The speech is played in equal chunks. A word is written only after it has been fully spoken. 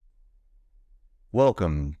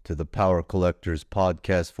Welcome to the Power Collectors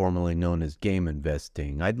podcast, formerly known as Game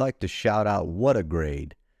Investing. I'd like to shout out What a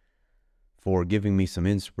Grade for giving me some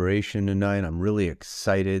inspiration tonight. I'm really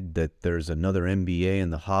excited that there's another MBA in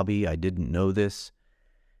the hobby. I didn't know this.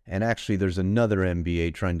 And actually, there's another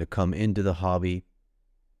MBA trying to come into the hobby.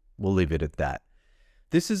 We'll leave it at that.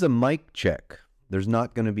 This is a mic check. There's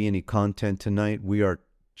not going to be any content tonight. We are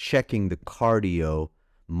checking the cardio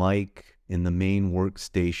mic in the main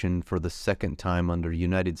workstation for the second time under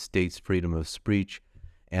United States Freedom of Speech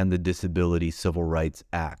and the Disability Civil Rights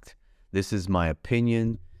Act. This is my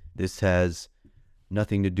opinion. This has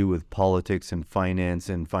nothing to do with politics and finance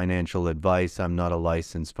and financial advice. I'm not a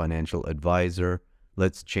licensed financial advisor.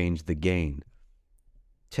 Let's change the gain.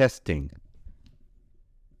 Testing.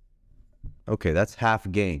 Okay, that's half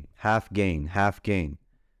gain, half gain, half gain.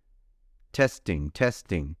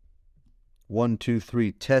 Testing. 1, 2,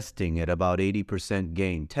 3, testing at about 80%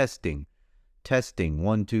 gain. Testing.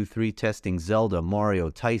 1, 2, 3, testing. Zelda, Mario,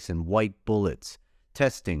 Tyson, White Bullets.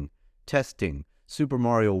 Testing. Super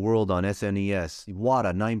Mario World on SNES.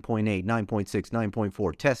 WADA 9.8, 9.6,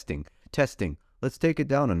 9.4. Testing. Let's take it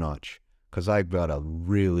down a notch, because I've got a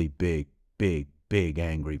really big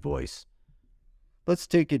angry voice. Let's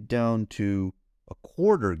take it down to a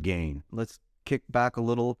quarter gain. Let's kick back a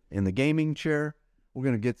little in the gaming chair. We're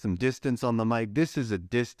going to get some distance on the mic. This is a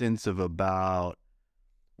distance of about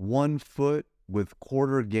 1 foot with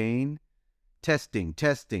quarter gain. Testing.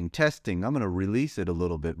 I'm going to release it a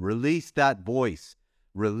little bit. Release that voice.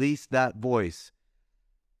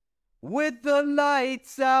 With the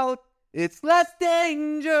lights out, it's less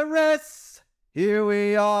dangerous. Here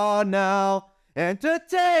we are now.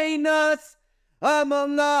 Entertain us. A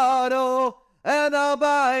mulatto, an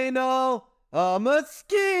albino, a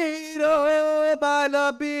mosquito, my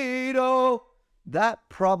libido. That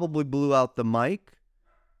probably blew out the mic,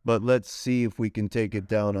 but let's see if we can take it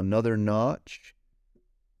down another notch.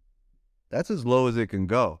 That's as low as it can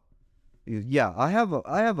go. Yeah, I have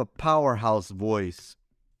a powerhouse voice.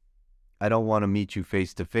 I don't want to meet you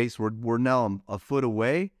face to face. We're now a foot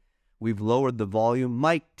away. We've lowered the volume.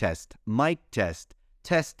 Mic test.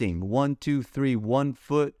 Testing. 1, 2, 3, 1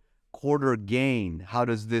 foot, quarter gain. How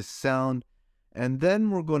does this sound? And then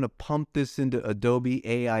we're going to pump this into Adobe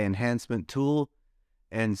AI enhancement tool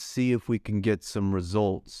and see if we can get some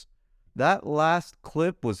results. That last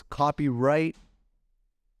clip was copyright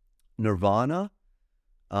Nirvana.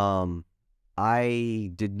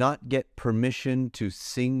 I did not get permission to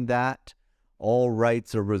sing that. All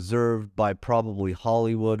rights are reserved by probably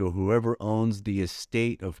Hollywood or whoever owns the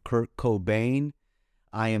estate of Kurt Cobain.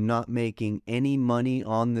 I am not making any money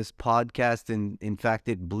on this podcast, and in fact,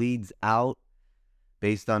 it bleeds out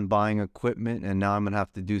based on buying equipment, and now I'm going to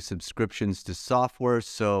have to do subscriptions to software,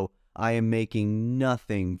 so I am making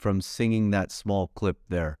nothing from singing that small clip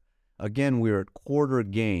there. Again, we're at quarter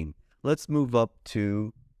gain. Let's move up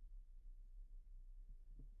to,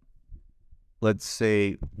 let's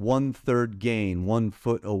say, 1/3 gain, 1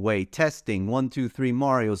 foot away. Testing. 1, 2, 3,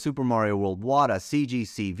 Mario, Super Mario World, WADA,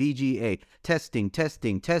 CGC, VGA.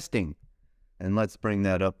 Testing. And let's bring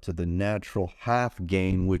that up to the natural half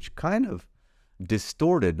gain, which kind of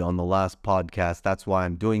distorted on the last podcast. That's why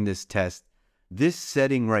I'm doing this test. This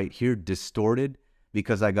setting right here distorted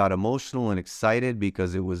because I got emotional and excited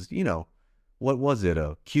because it was, what was it?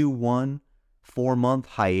 A Q1 4-month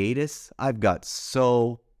hiatus. I've got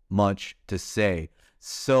so much to say.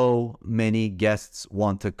 So many guests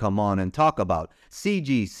want to come on and talk about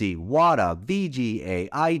CGC, WADA, VGA,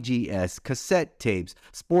 IGS, cassette tapes,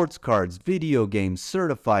 sports cards, video games,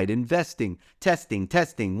 certified, investing, testing,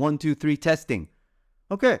 1, 2, 3, testing.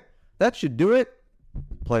 Okay, that should do it.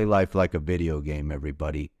 Play life like a video game,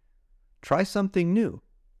 everybody. Try something new.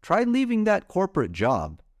 Try leaving that corporate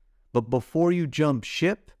job. But before you jump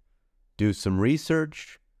ship, do some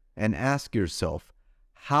research and ask yourself,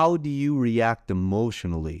 how do you react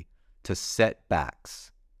emotionally to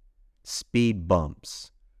setbacks, speed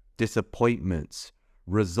bumps, disappointments,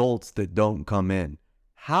 results that don't come in?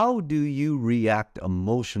 How do you react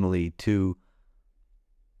emotionally to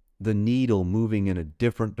the needle moving in a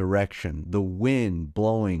different direction, the wind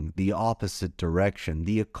blowing the opposite direction,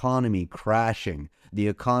 the economy crashing, the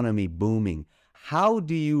economy booming? How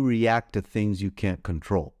do you react to things you can't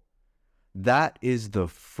control? That is the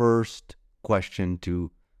first question to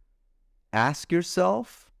ask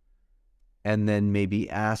yourself, and then maybe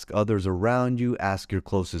ask others around you, ask your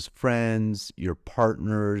closest friends, your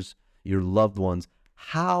partners, your loved ones.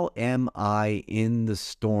 How am I in the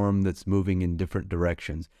storm that's moving in different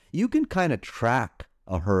directions? You can kind of track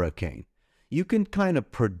a hurricane. You can kind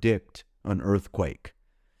of predict an earthquake.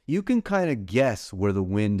 You can kind of guess where the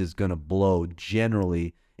wind is going to blow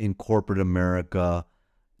generally in corporate America,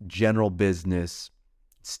 general business,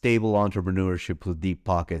 stable entrepreneurship with deep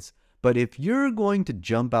pockets. But if you're going to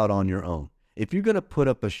jump out on your own, if you're going to put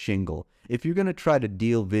up a shingle, if you're going to try to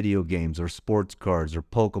deal video games or sports cards or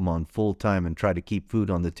Pokemon full time and try to keep food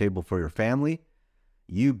on the table for your family,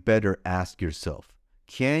 you better ask yourself,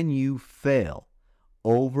 can you fail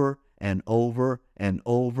over and over and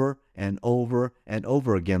over and over and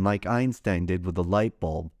over again like Einstein did with the light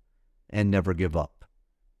bulb and never give up?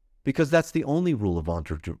 Because that's the only rule of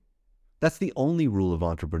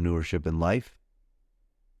entrepreneurship in life.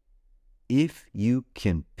 If you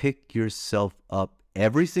can pick yourself up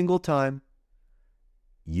every single time,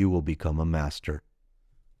 you will become a master.